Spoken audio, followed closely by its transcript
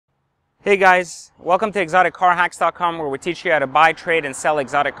Hey guys, welcome to ExoticCarHacks.com, where we teach you how to buy, trade, and sell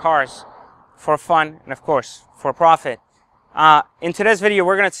exotic cars for fun and of course for profit. In today's video,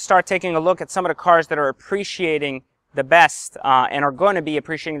 we're going to start taking a look at some of the cars that are appreciating the best and are going to be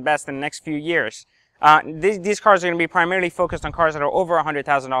appreciating the best in the next few years. These cars are going to be primarily focused on cars that are over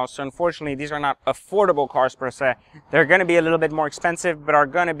 $100,000. So unfortunately, these are not affordable cars per se. They're going to be a little bit more expensive, but are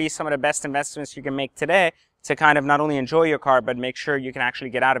going to be some of the best investments you can make today to kind of not only enjoy your car, but make sure you can actually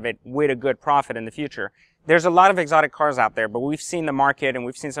get out of it with a good profit in the future. There's a lot of exotic cars out there, but we've seen the market and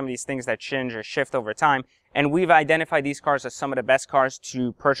we've seen some of these things that change or shift over time. And we've identified these cars as some of the best cars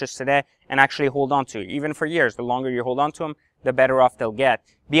to purchase today and actually hold on to. Even for years, the longer you hold on to them, the better off they'll get.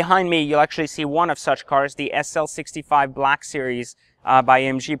 Behind me, you'll actually see one of such cars, the SL65 Black Series by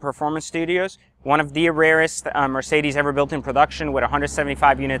AMG Performance Studios. One of the rarest Mercedes ever built in production, with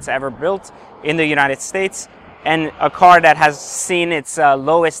 175 units ever built in the United States. And a car that has seen its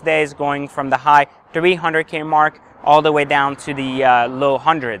lowest days going from the high 300K mark all the way down to the low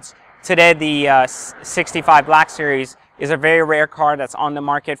hundreds. Today, the 65 Black Series is a very rare car that's on the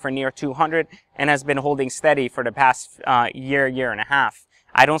market for near 200 and has been holding steady for the past year and a half.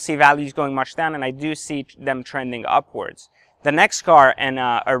 I don't see values going much down, and I do see them trending upwards. The next car, and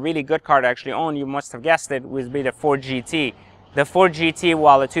a really good car to actually own, you must have guessed it, would be the Ford GT. The Ford GT,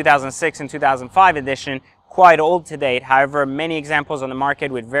 while the 2006 and 2005 edition, quite old to date. However, many examples on the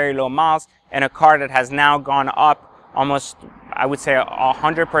market with very low miles, and a car that has now gone up almost, I would say,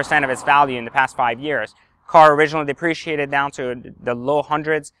 100% of its value in the past 5 years. Car originally depreciated down to the low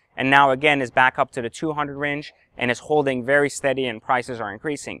hundreds, and now again is back up to the 200 range and is holding very steady, and prices are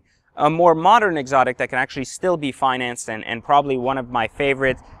increasing. A more modern exotic that can actually still be financed, and probably one of my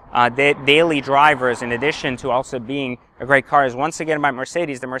favorite daily drivers, in addition to also being a great car, is once again by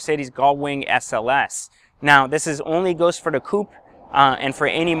Mercedes, the Mercedes Gullwing SLS. Now, this only goes for the coupe and for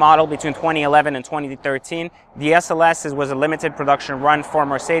any model between 2011 and 2013. The SLS was a limited production run for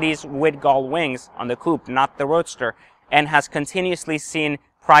Mercedes with gull wings on the coupe, not the Roadster, and has continuously seen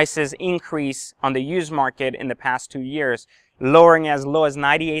prices increase on the used market in the past 2 years, lowering as low as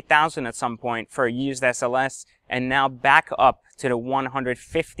 $98,000 at some point for a used SLS, and now back up to the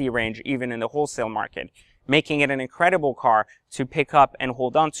 150 range even in the wholesale market, making it an incredible car to pick up and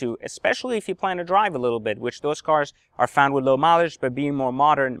hold on to, especially if you plan to drive a little bit, which those cars are found with low mileage, but being more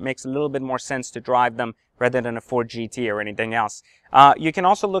modern makes a little bit more sense to drive them rather than a Ford GT or anything else. You can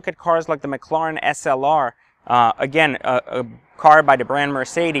also look at cars like the McLaren SLR, again, a car by the brand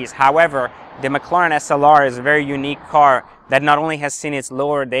Mercedes. However, the McLaren SLR is a very unique car that not only has seen its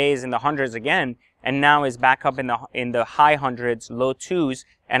lower days in the hundreds again, and now is back up in the high hundreds, low twos,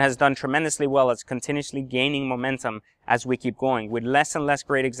 and has done tremendously well. It's continuously gaining momentum as we keep going. With less and less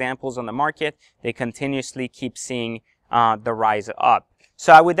great examples on the market, they continuously keep seeing the rise up.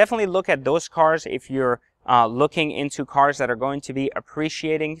 So I would definitely look at those cars if you're looking into cars that are going to be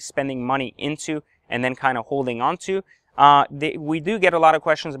appreciating, spending money into, and then kind of holding on to. We do get a lot of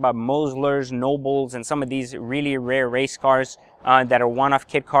questions about Moslers, Nobles, and some of these really rare race cars that are one-off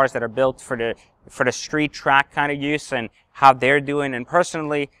kit cars that are built for the street track kind of use, and how they're doing. And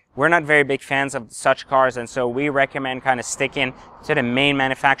personally, we're not very big fans of such cars, and so we recommend kind of sticking to the main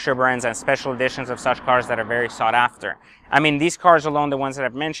manufacturer brands and special editions of such cars that are very sought after. I mean, these cars alone, the ones that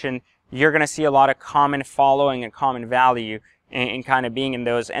I've mentioned, you're going to see a lot of common following and common value in kind of being in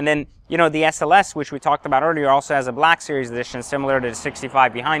those. And then, you know, the SLS, which we talked about earlier, also has a Black Series edition similar to the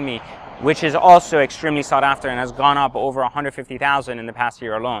 65 behind me, which is also extremely sought after and has gone up over 150,000 in the past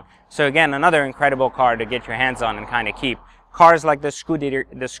year alone. So again, another incredible car to get your hands on and kind of keep. Cars like the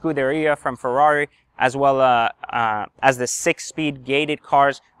Scuderia from Ferrari, as well as the 6-speed gated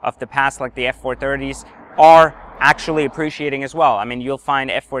cars of the past, like the F430s, are actually appreciating as well. I mean, you'll find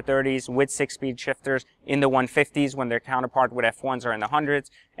F430s with 6-speed shifters in the 150s when their counterpart with F1s are in the hundreds,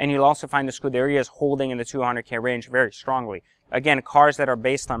 and you'll also find the Scuderias holding in the 200K range very strongly. Again, cars that are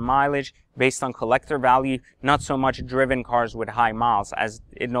based on mileage, based on collector value, not so much driven cars with high miles, as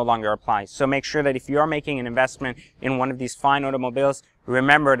it no longer applies. So make sure that if you are making an investment in one of these fine automobiles,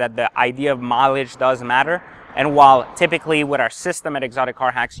 remember that the idea of mileage does matter. And while typically with our system at Exotic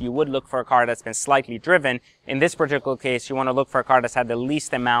Car Hacks, you would look for a car that's been slightly driven, in this particular case, you want to look for a car that's had the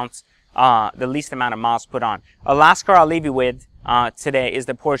least amount of miles put on. A last car I'll leave you with today is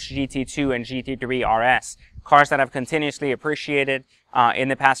the Porsche GT2 and GT3 RS. Cars that have continuously appreciated in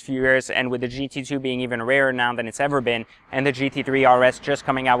the past few years, and with the GT2 being even rarer now than it's ever been, and the GT3 RS just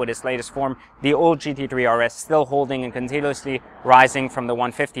coming out with its latest form, the old GT3 RS still holding and continuously rising from the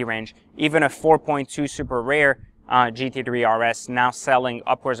 150 range. Even a 4.2 super rare GT3 RS now selling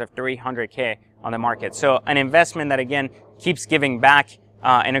upwards of 300K on the market. So an investment that again keeps giving back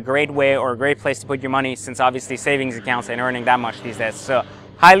in a great way or a great place to put your money, since obviously savings accounts ain't earning that much these days. So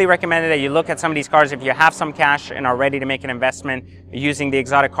highly recommended that you look at some of these cars if you have some cash and are ready to make an investment using the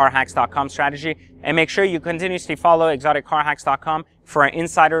exoticcarhacks.com strategy. And make sure you continuously follow exoticcarhacks.com for an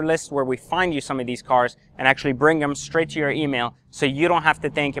insider list where we find you some of these cars and actually bring them straight to your email, so you don't have to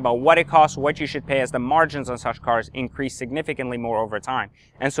think about what it costs, what you should pay, as the margins on such cars increase significantly more over time.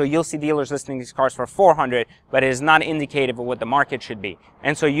 And so you'll see dealers listing these cars for $400, but it is not indicative of what the market should be.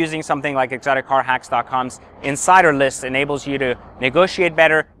 And so using something like exoticcarhacks.com's insider list enables you to negotiate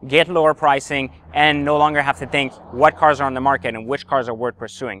better, get lower pricing, and no longer have to think what cars are on the market and which cars are worth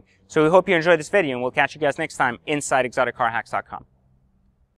pursuing. So we hope you enjoyed this video, and we'll catch you guys next time inside exoticcarhacks.com.